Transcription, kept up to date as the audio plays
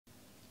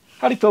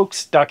Howdy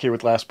folks, Doc here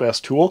with Last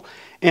Best Tool,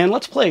 and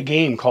let's play a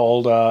game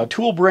called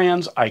Tool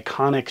Brand's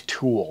Iconic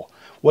Tool.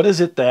 What is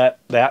it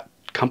that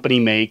company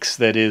makes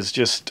that is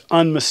just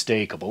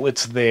unmistakable?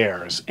 It's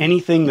theirs.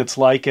 Anything that's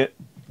like it,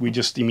 we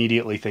just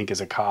immediately think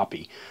is a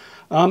copy.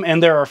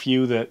 And there are a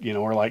few that, you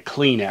know, are like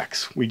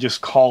Kleenex. We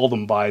just call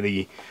them by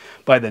the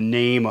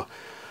name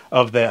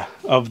of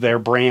their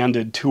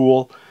branded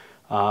tool,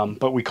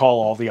 but we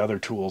call all the other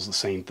tools the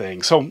same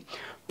thing. So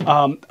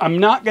I'm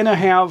not going to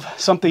have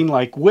something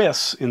like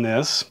WIS in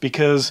this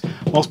because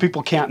most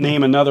people can't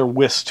name another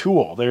WIS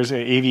tool. There's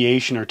an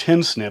aviation or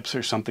tin snips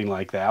or something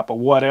like that, but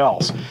what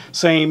else?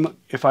 Same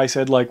if I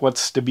said like what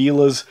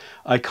Stabila's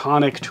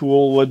iconic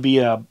tool would be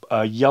a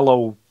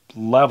yellow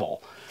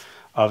level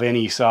of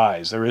any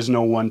size. There is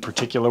no one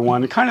particular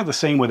one. Kind of the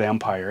same with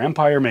Empire.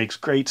 Empire makes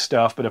great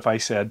stuff, but if I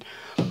said,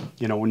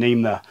 you know,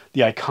 name the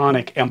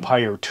iconic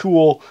Empire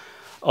tool,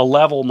 a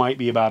level might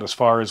be about as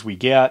far as we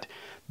get.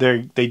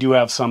 They do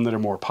have some that are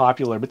more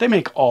popular, but they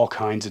make all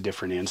kinds of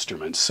different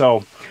instruments.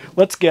 So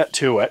let's get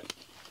to it.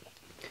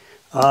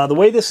 The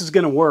way this is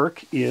going to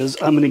work is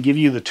I'm going to give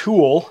you the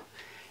tool,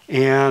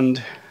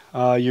 and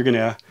you're going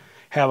to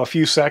have a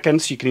few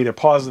seconds. You can either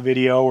pause the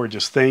video or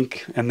just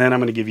think, and then I'm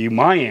going to give you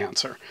my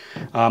answer.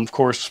 Of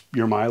course,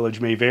 your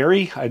mileage may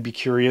vary. I'd be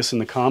curious in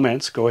the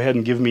comments. Go ahead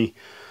and give me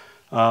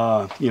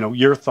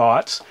your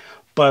thoughts.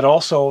 But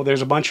also,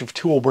 there's a bunch of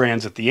tool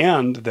brands at the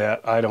end that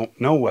I don't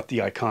know what the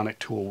iconic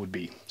tool would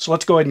be. So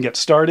let's go ahead and get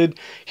started.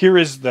 Here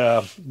is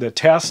the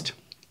test.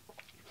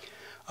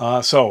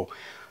 So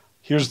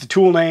here's the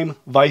tool name,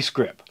 Vice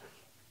Grip.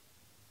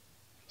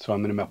 So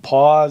I'm going to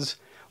pause.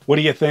 What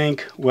do you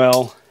think?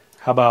 Well,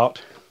 how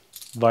about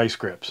Vice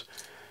Grips?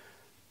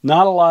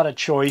 Not a lot of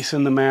choice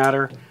in the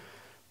matter.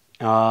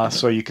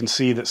 So you can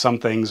see that some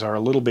things are a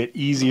little bit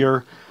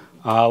easier.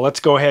 Let's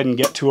go ahead and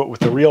get to it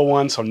with the real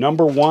one. So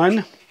number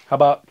one. How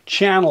about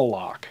channel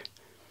lock?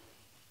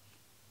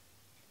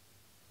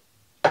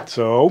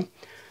 So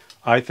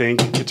I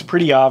think it's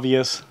pretty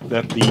obvious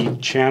that the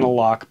channel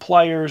lock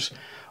pliers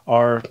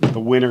are the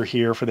winner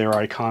here for their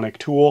iconic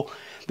tool.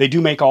 They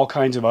do make all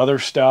kinds of other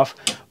stuff,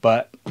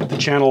 but the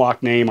channel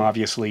lock name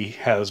obviously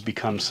has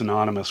become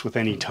synonymous with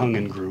any tongue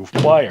and groove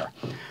plier.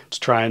 Let's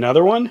try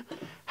another one.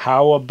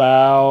 How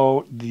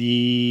about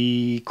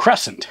the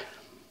Crescent?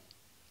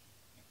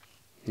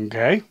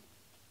 Okay.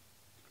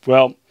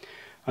 Well,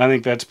 I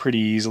think that's pretty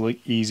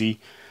easy.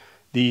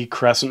 The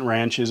Crescent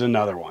wrench is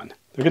another one.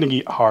 They're going to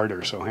get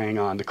harder, so hang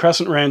on. The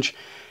Crescent wrench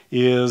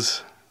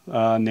is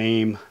a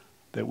name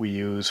that we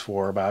use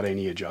for about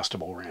any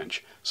adjustable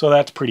wrench. So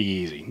that's pretty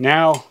easy.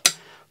 Now,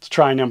 let's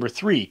try number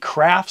three,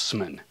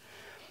 Craftsman.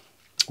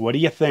 What do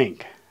you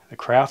think? The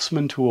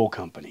Craftsman Tool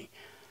Company.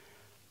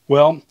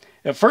 Well,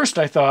 at first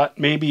I thought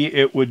maybe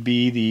it would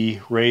be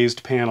the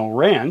raised panel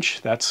wrench.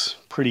 That's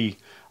pretty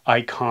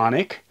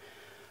iconic.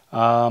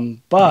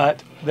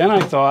 But then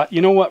I thought,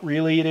 you know what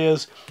really it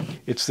is?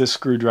 It's this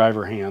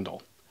screwdriver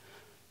handle.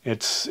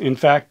 In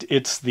fact,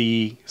 it's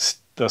the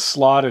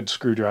slotted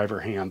screwdriver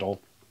handle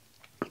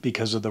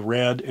because of the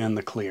red and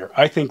the clear.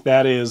 I think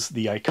that is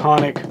the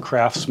iconic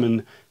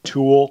Craftsman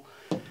tool,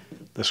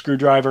 the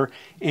screwdriver,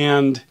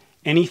 and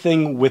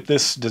anything with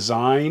this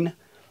design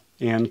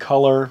and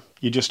color,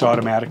 you just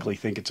automatically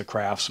think it's a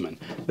Craftsman.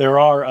 There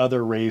are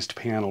other raised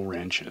panel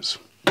wrenches.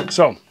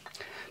 So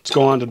let's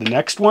go on to the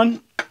next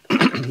one.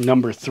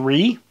 Number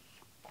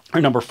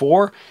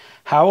four,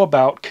 how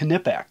about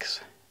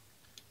Knipex?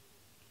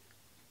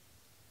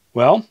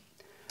 Well,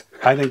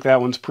 I think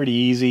that one's pretty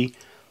easy.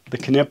 The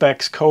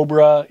Knipex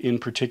Cobra, in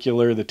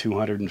particular, the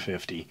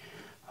 250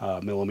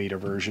 millimeter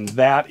version,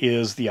 that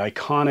is the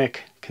iconic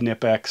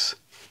Knipex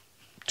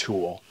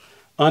tool.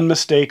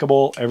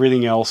 Unmistakable.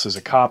 Everything else is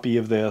a copy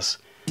of this.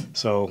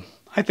 So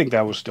I think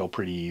that was still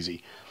pretty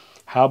easy.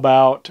 How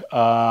about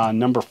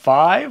number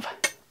five,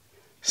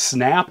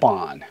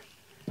 Snap-on?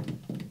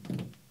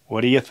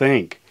 What do you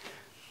think?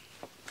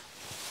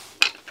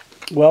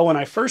 Well, when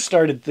I first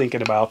started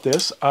thinking about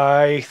this,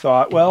 I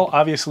thought, well,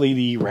 obviously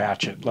the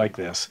ratchet like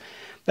this.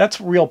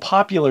 That's a real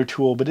popular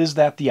tool, but is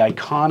that the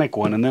iconic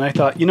one? And then I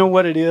thought, you know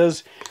what it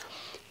is?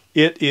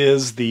 It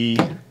is the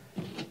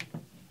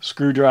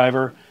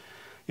screwdriver.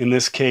 In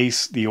this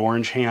case, the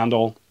orange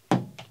handle.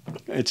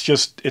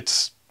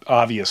 It's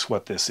obvious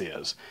what this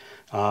is.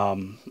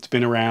 It's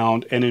been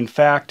around, and in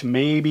fact,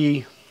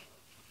 maybe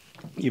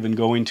even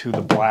going to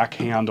the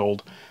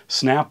black-handled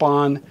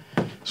Snap-on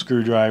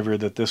screwdriver,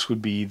 that this would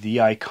be the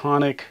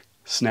iconic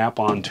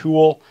Snap-on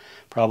tool,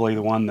 probably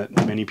the one that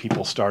many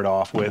people start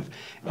off with,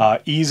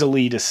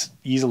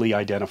 easily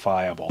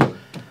identifiable.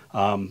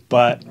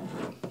 But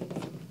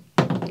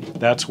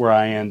that's where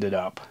I ended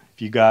up.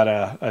 If you got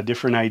a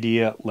different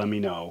idea, let me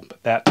know.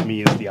 But that to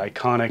me is the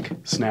iconic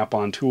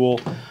Snap-on tool.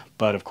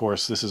 But of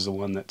course, this is the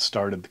one that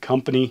started the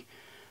company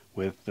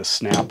with the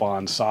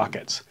Snap-on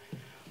sockets.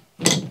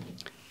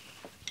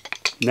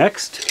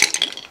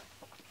 Next,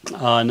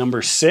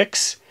 number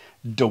six,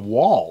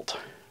 DeWalt.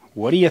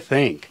 What do you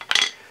think?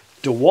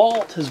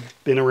 DeWalt has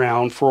been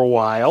around for a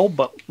while,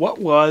 but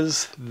what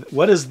is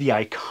the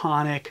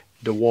iconic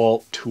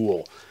DeWalt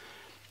tool?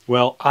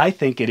 Well, I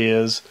think it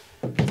is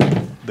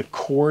the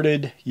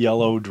corded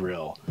yellow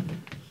drill.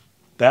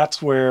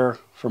 That's where,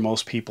 for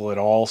most people, it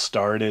all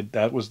started.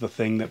 That was the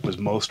thing that was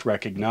most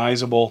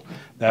recognizable.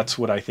 That's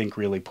what I think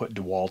really put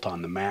DeWalt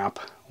on the map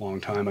a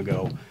long time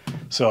ago.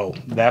 So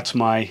that's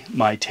my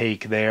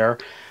take there.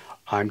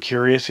 I'm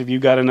curious if you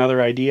got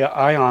another idea.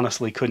 I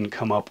honestly couldn't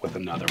come up with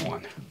another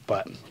one,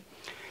 but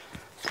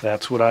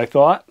that's what I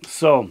thought.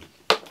 So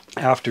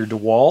after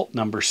DeWalt,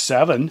 number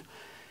 7,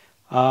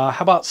 how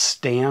about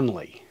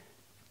Stanley?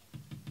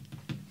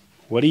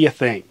 What do you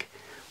think?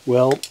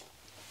 Well,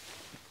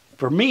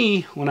 for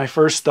me, when I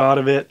first thought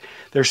of it,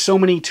 there's so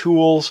many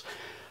tools,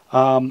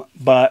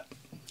 but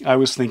I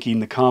was thinking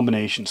the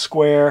combination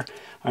square.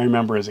 I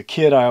remember as a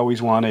kid, I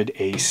always wanted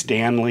a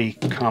Stanley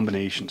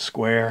combination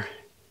square.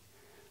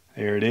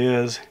 There it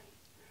is.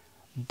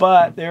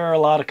 But there are a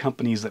lot of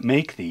companies that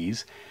make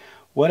these.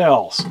 What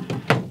else?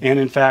 And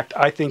in fact,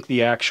 I think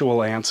the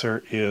actual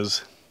answer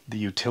is the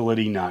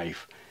utility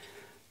knife.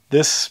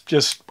 This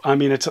just, I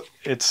mean,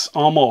 it's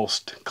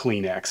almost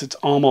Kleenex. It's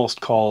almost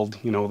called,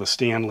 you know, the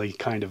Stanley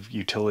kind of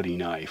utility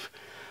knife.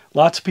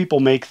 Lots of people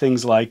make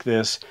things like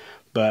this,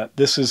 but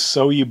this is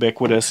so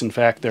ubiquitous. In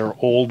fact, there are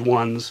old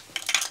ones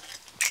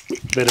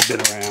that have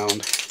been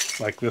around,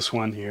 like this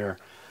one here.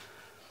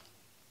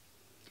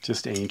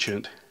 Just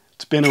ancient.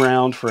 It's been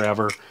around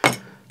forever.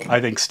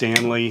 I think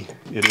Stanley,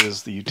 it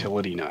is the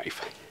utility knife.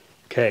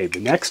 Okay,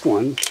 the next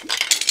one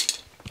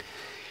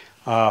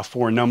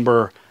for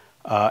number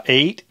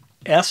 8,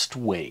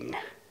 Estwing.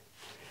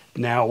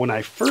 Now, when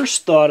I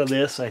first thought of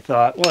this, I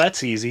thought, well,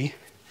 that's easy.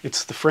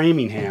 It's the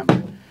framing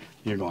hammer.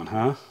 You're going,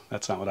 huh?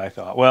 That's not what I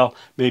thought. Well,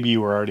 maybe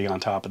you were already on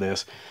top of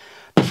this.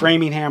 The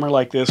framing hammer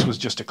like this was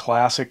just a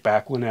classic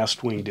back when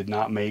Estwing did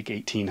not make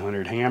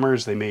 1800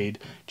 hammers. They made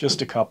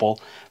just a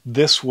couple.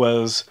 This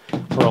was,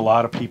 for a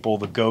lot of people,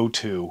 the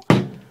go-to.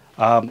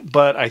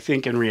 But I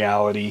think in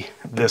reality,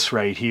 this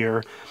right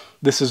here,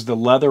 this is the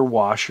leather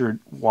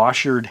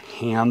washered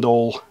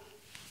handle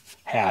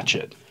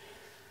hatchet.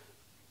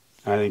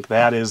 I think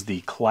that is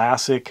the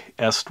classic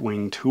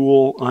Estwing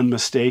tool,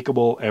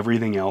 unmistakable.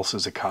 Everything else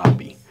is a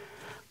copy.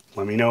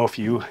 Let me know if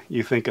you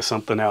think of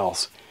something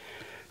else.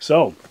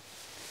 So,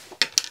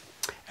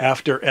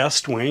 after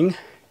Estwing,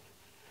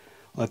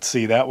 let's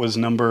see, that was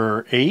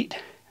number 8.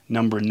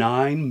 Number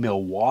 9,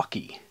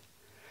 Milwaukee.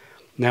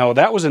 Now,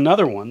 that was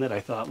another one that I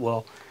thought,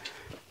 well,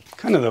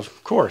 kind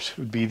of course,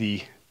 would be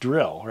the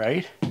drill,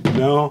 right?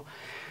 No,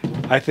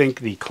 I think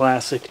the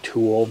classic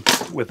tool,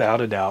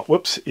 without a doubt,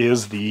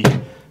 is the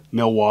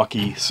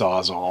Milwaukee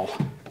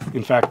Sawzall.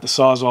 In fact, the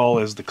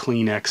Sawzall is the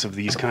Kleenex of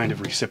these kind of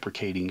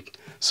reciprocating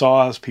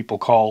saws. People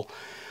call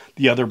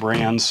the other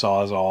brands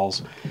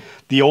Sawzalls.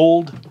 The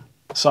old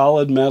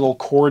solid metal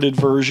corded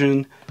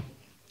version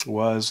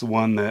was the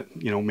one that,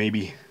 you know,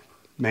 maybe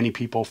many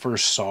people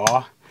first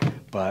saw,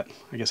 but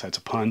I guess that's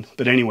a pun.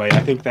 But anyway, I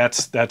think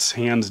that's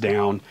hands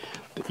down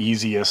the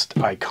easiest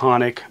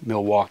iconic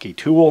Milwaukee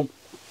tool.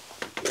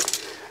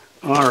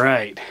 All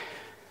right,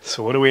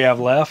 so what do we have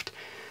left?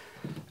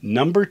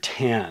 Number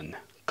 10,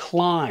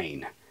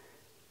 Klein.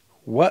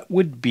 What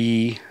would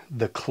be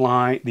the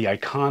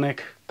iconic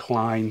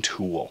Klein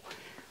tool?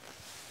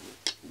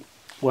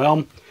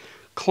 Well,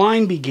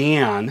 Klein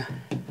began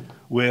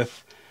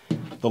with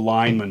the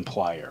lineman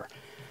plier,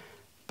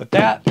 but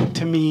that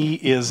to me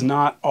is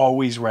not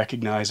always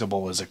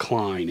recognizable as a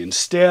Klein.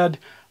 Instead,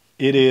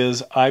 it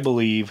is, I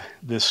believe,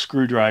 this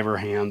screwdriver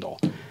handle.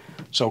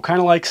 So kind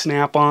of like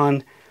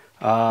Snap-on,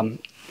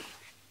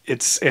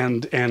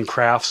 and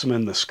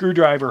Craftsman, the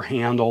screwdriver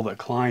handle that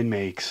Klein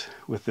makes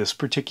with this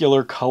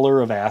particular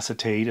color of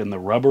acetate and the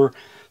rubber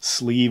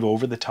sleeve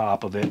over the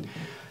top of it,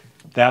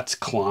 that's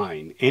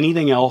Klein.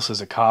 Anything else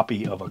is a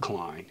copy of a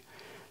Klein.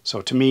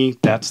 So to me,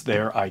 that's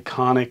their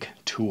iconic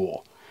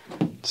tool.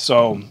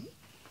 So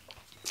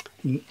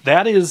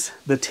that is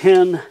the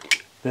 10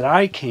 that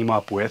I came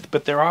up with,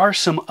 but there are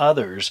some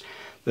others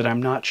that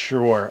I'm not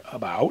sure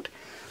about.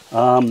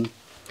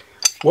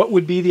 What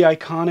would be the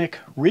iconic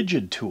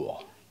rigid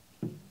tool?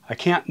 I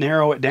can't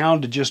narrow it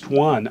down to just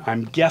one.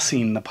 I'm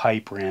guessing the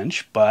pipe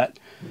wrench, but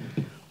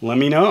let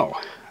me know.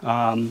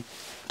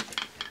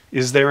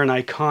 Is there an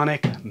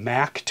iconic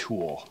Mac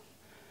tool?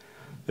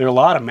 There are a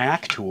lot of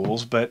Mac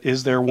tools, but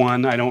is there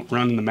one? I don't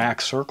run the Mac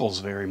circles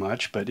very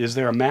much, but is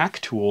there a Mac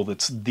tool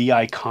that's the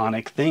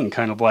iconic thing,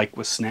 kind of like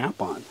with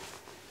Snap-on?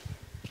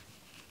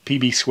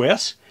 PB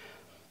Swiss?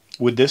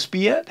 Would this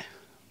be it?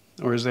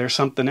 Or is there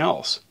something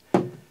else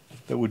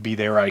that would be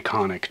their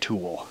iconic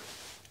tool?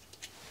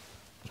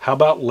 How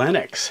about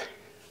Lennox?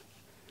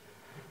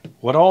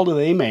 What all do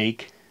they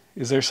make?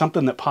 Is there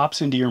something that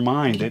pops into your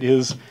mind that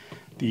is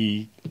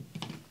the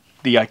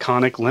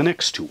iconic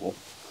Lennox tool?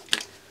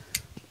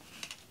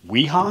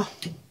 Wiha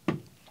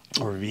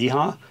or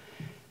Viha?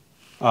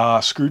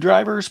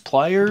 Screwdrivers,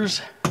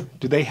 pliers,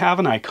 do they have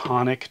an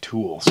iconic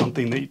tool?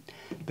 Something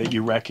that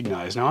you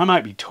recognize? Now, I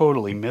might be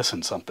totally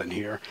missing something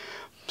here,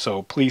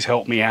 so please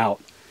help me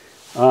out.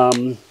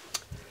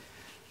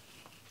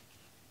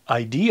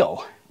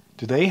 Ideal,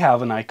 do they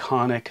have an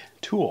iconic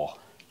tool?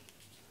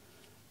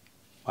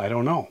 I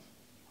don't know.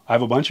 I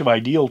have a bunch of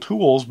ideal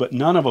tools, but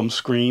none of them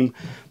scream,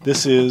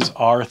 this is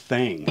our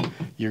thing.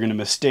 You're going to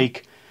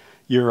mistake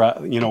your,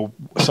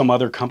 some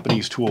other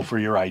company's tool for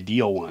your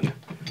ideal one.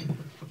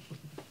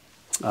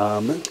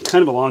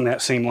 Kind of along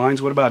that same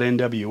lines, what about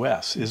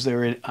NWS? Is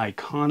there an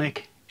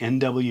iconic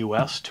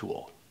NWS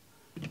tool?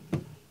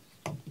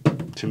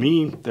 To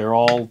me, they're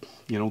all,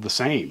 the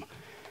same.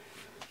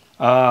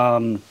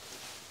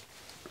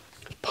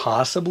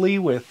 Possibly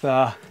with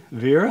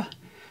Wera.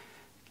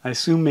 I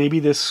assume maybe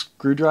this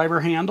screwdriver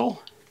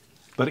handle,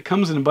 but it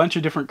comes in a bunch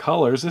of different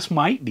colors. This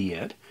might be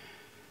it,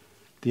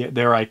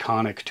 their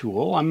iconic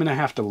tool. I'm going to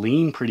have to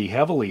lean pretty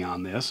heavily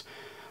on this,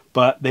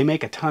 but they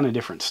make a ton of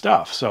different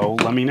stuff, so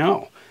let me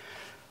know.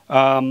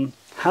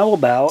 How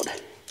about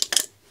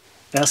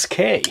SK?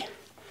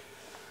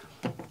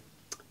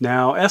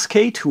 Now,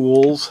 SK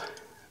tools,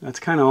 that's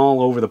kind of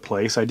all over the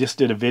place. I just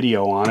did a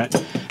video on it.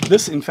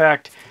 This, in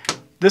fact,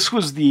 this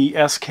was the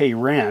SK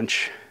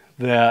wrench,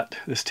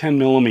 this 10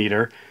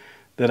 millimeter,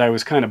 that I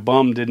was kind of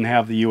bummed didn't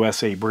have the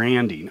USA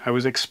branding. I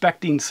was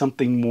expecting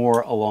something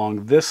more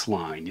along this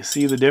line. You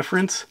see the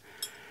difference?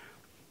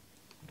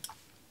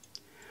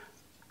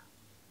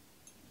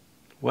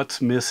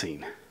 What's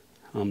missing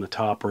on the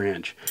top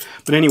wrench?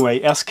 But anyway,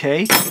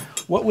 SK,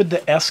 what would the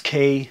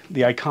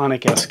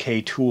iconic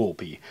SK tool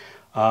be?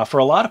 For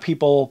a lot of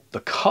people, the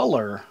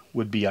color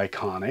would be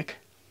iconic.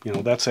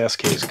 That's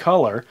SK's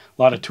color.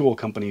 A lot of tool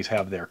companies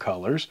have their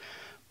colors.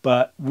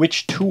 But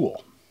which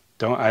tool?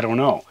 I don't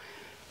know.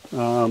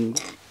 How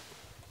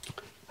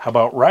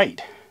about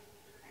Wright?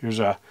 Here's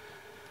a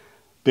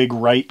big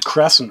Wright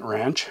crescent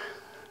wrench.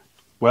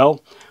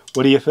 Well,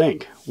 what do you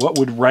think? What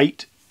would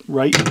the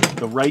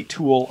Wright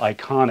tool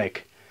iconic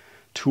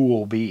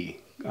tool be?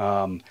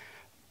 A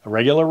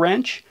regular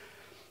wrench?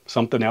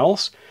 Something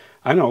else?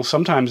 I don't know,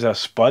 sometimes a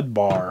spud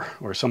bar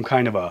or some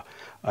kind of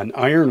an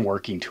iron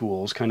working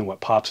tool is kind of what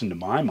pops into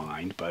my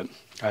mind, but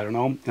I don't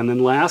know. And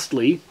then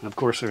lastly, of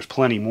course there's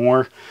plenty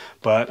more,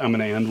 but I'm going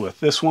to end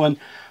with this one.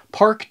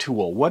 Park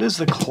tool. What is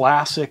the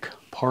classic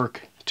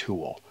park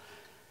tool?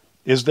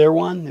 Is there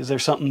one? Is there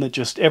something that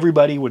just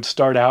everybody would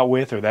start out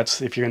with, or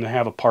that's, if you're going to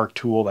have a park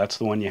tool, that's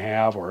the one you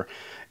have, or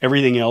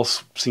everything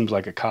else seems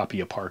like a copy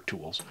of park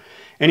tools?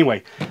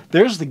 Anyway,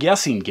 there's the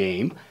guessing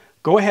game.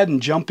 Go ahead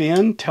and jump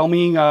in. Tell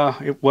me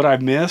what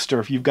I've missed, or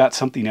if you've got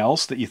something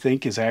else that you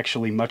think is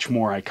actually much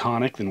more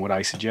iconic than what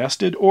I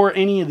suggested, or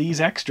any of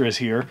these extras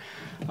here,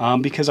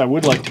 because I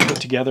would like to put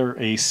together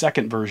a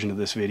second version of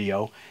this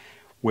video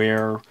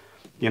where,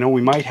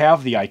 we might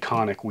have the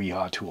iconic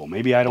Wiha tool.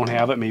 Maybe I don't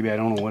have it, maybe I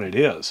don't know what it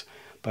is,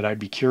 but I'd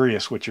be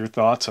curious what your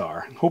thoughts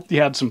are. Hope you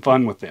had some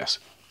fun with this.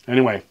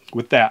 Anyway,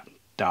 with that,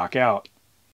 Doc out.